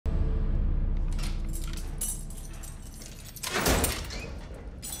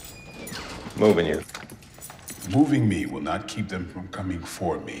Moving you. Moving me will not keep them from coming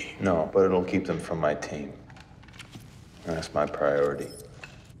for me. No, but it'll keep them from my team. And that's my priority.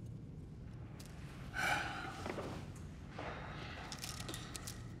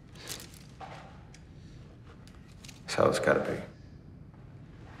 That's how it's gotta be.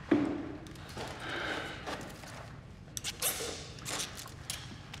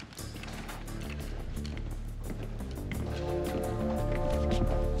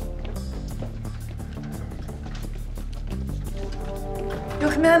 Yo,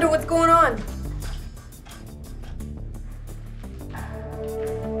 Commander, what's going on?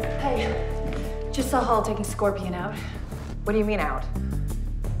 Hey, just saw Hall taking Scorpion out. What do you mean out?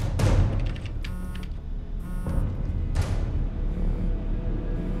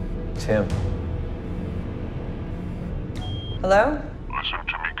 It's him. Hello? Listen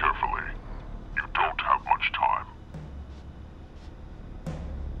to me carefully. You don't have much time.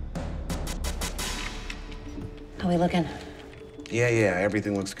 How we looking? Yeah,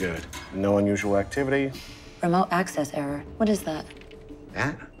 everything looks good. No unusual activity. Remote access error. What is that?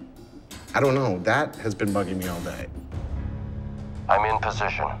 That? I don't know. That has been bugging me all day. I'm in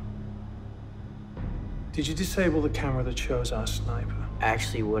position. Did you disable the camera that shows our sniper?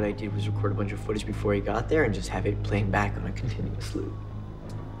 Actually, what I did was record a bunch of footage before he got there and just have it playing back on a continuous loop.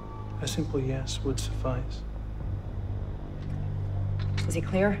 A simple yes would suffice. Is he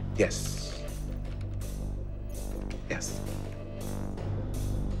clear? Yes. Yes.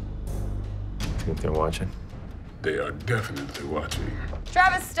 Think they're watching? They are definitely watching.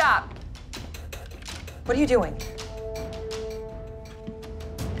 Travis, stop! What are you doing?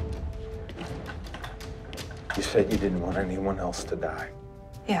 You said you didn't want anyone else to die.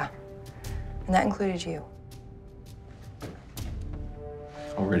 Yeah, and that included you.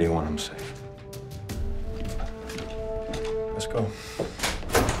 I really want them safe. Let's go.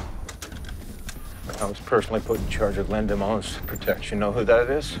 I was personally put in charge of Lendimo's protection. Know who that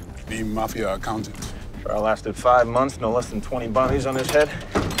is? The mafia accountant. Trial lasted 5 months, no less than 20 bounties on his head.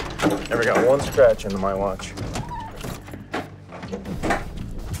 Never got one scratch into my watch.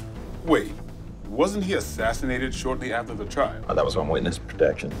 Wait, wasn't he assassinated shortly after the trial? Oh, that was on witness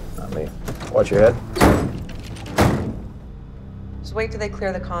protection, not me. Watch your head. Just wait till they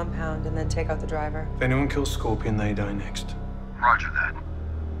clear the compound and then take out the driver. If anyone kills Scorpion, they die next. Roger that.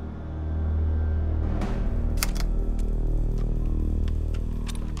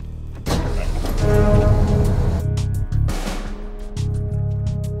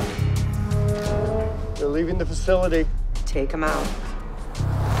 They're leaving the facility. Take him out.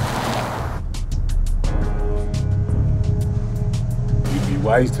 You'd be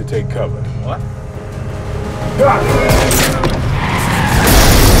wise to take cover. What?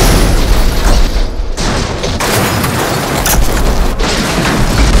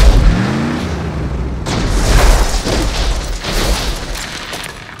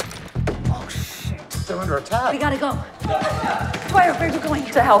 Oh, shit. They're under attack. We gotta go. Dwyer, where are you going?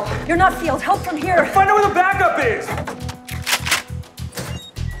 To help. You're not sealed. Help from here. Find out where the backup is!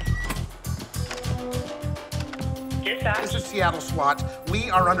 This is Seattle SWAT. We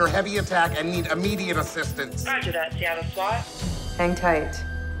are under heavy attack and need immediate assistance. Roger that, Seattle SWAT. Hang tight.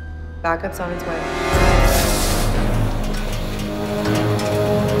 Backup's on its way.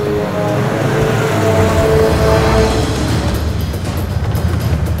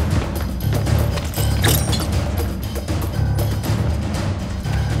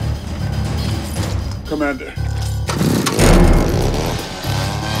 Commander.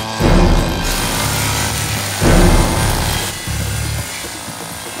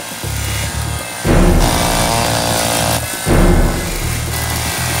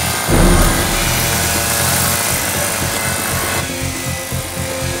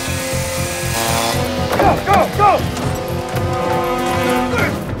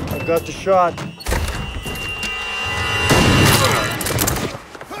 I got the shot.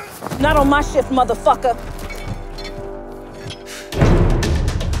 Not on my shift, motherfucker.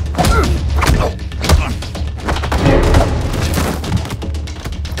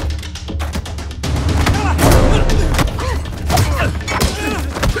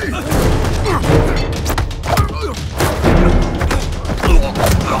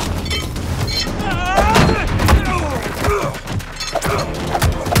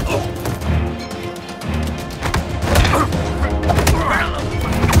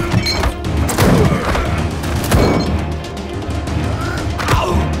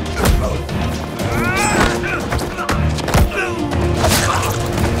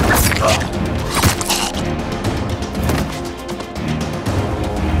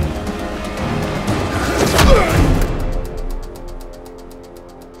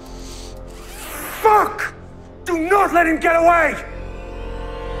 him get away!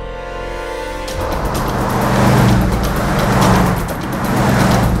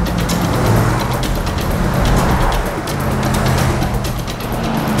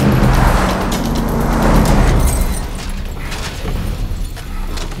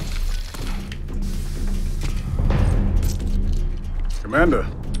 Commander,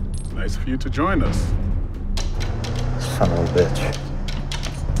 nice for you to join us. Son of a bitch.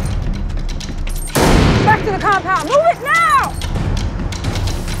 Back to the compound. Move it now!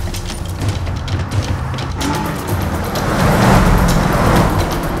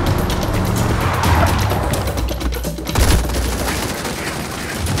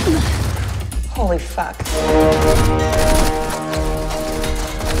 Holy fuck.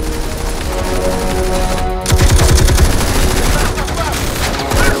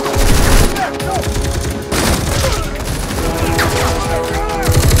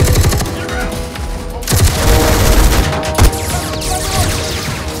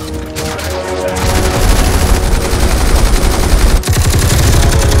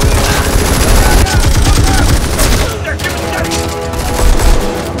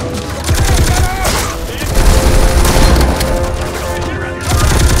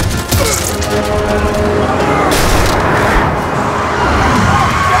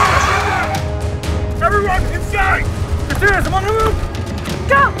 Everyone inside! Serious, I'm on the move!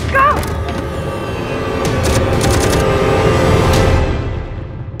 Go! Go!